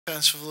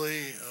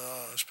Defensively,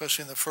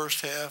 especially in the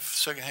first half.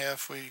 Second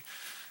half, we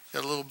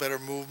got a little better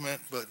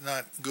movement, but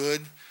not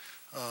good.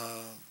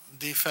 Uh,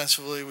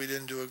 Defensively, we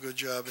didn't do a good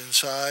job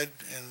inside,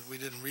 and we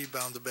didn't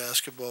rebound the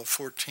basketball.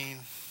 14,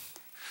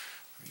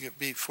 you get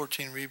beat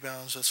 14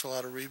 rebounds. That's a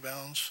lot of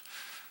rebounds.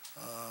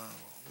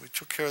 We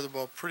took care of the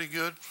ball pretty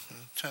good,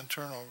 10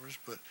 turnovers,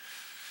 but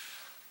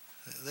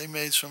they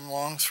made some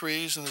long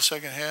threes in the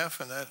second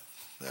half, and that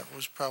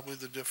was probably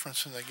the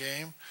difference in the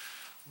game.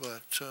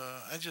 But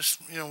I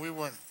just, we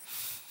weren't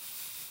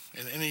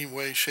in any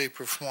way, shape,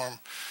 or form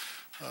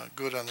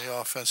good on the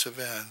offensive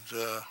end.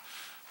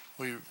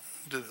 We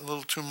did a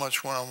little too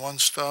much one-on-one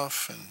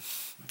stuff and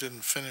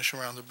didn't finish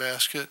around the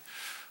basket.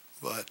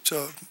 But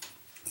I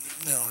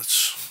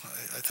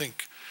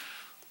think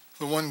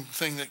the one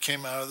thing that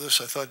came out of this,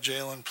 I thought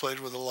Jalen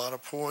played with a lot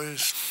of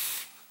poise,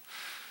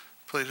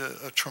 played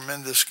a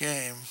tremendous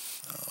game,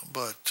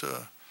 but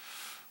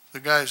the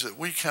guys that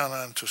we count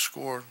on to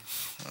score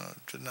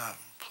did not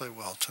play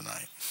well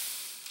tonight.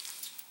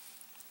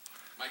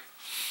 Mike?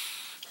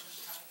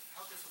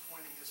 How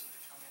disappointing is it to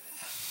come in and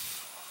have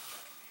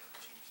the other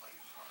team play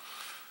hard?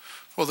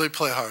 Well, they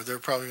play hard. They're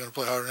probably going to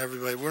play harder than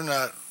everybody. We're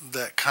not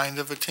that kind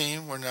of a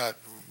team.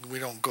 We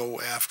don't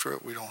go after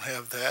it. We don't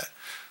have that.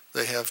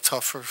 They have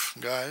tougher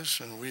guys,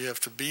 and we have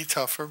to be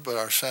tougher, but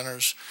our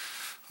centers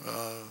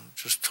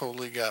just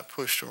totally got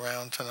pushed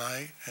around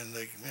tonight, and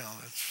you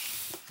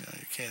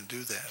can't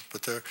do that.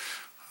 But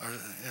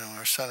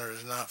our center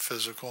is not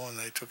physical, and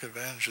they took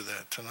advantage of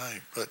that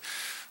tonight. But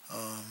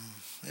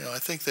I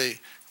think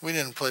we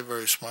didn't play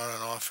very smart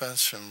on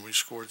offense, and we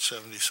scored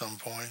 70-some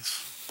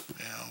points.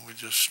 We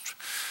just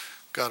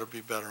got to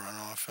be better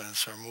on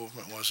offense. Our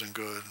movement wasn't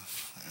good.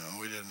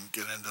 We didn't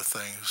get into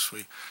things.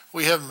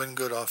 We haven't been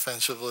good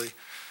offensively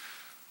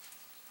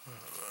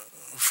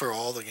for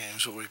all the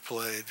games that we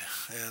played,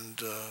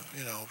 and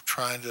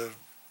trying to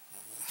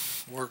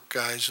work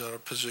guys out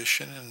of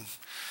position, and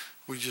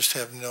we just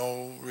have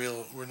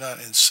we're not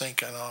in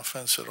sync on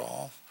offense at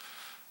all,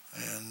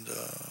 and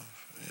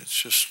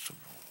it's just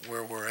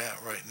where we're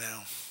at right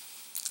now.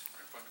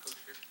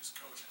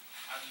 Coach,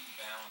 how do you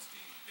balance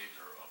being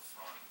bigger up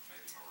front,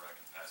 maybe Marek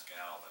and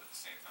Pascal, but at the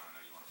same time, I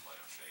know you want to play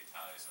O'Shea,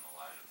 Tyus, and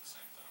Elijah at the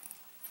same time?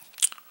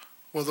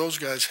 Well, those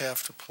guys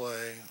have to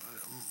play.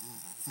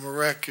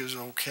 Marek is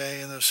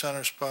okay in the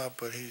center spot,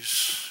 but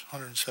he's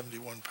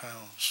 171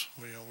 pounds.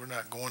 We're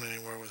not going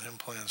anywhere with him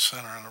playing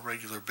center on a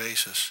regular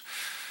basis.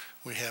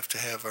 We have to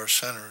have our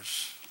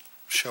centers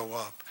show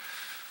up.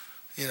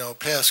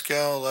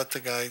 Pascal let the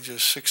guy,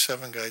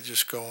 6'7" guy,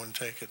 just go and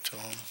take it to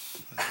him,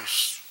 and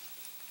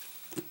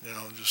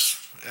just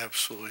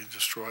absolutely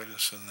destroyed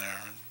us in there.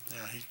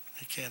 And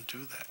he can't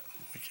do that.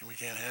 We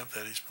can't have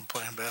that. He's been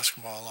playing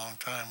basketball a long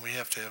time. We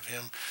have to have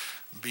him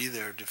be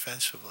there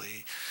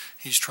defensively.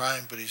 He's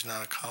trying, but he's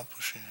not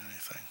accomplishing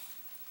anything.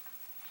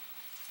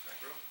 Back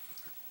row.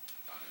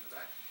 Down in the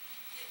back.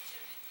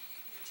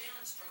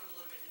 Jalen struggled a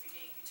little bit in the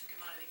beginning. You took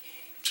him out of the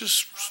game.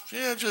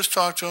 Just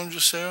talk to him.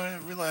 Just say,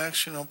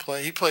 relax.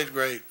 Play. He played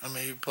great. I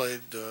mean, he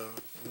played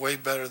way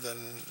better than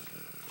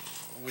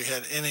we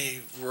had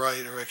any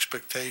right or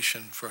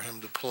expectation for him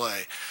to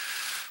play.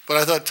 But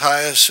I thought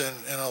Tyus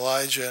and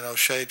Elijah and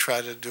O'Shea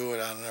tried to do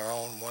it on their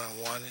own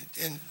one-on-one.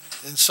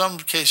 In some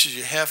cases,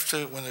 you have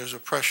to, when there's a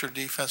pressure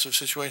defensive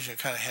situation, you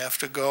kind of have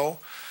to go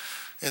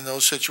in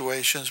those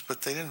situations,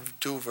 but they didn't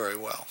do very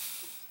well.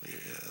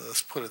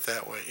 Let's put it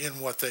that way,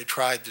 in what they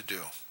tried to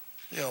do.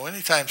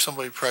 Anytime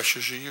somebody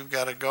pressures you, you've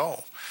got to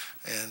go,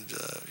 and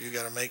you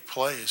got to make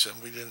plays,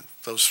 and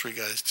those three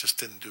guys just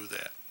didn't do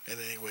that in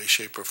any way,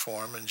 shape, or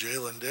form, and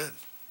Jalen did.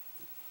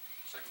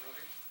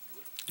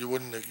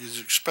 You'd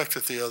expect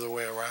it the other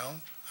way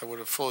around. I would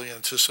have fully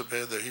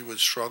anticipated that he would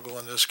struggle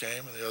in this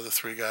game and the other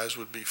three guys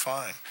would be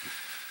fine.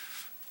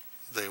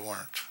 They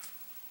weren't.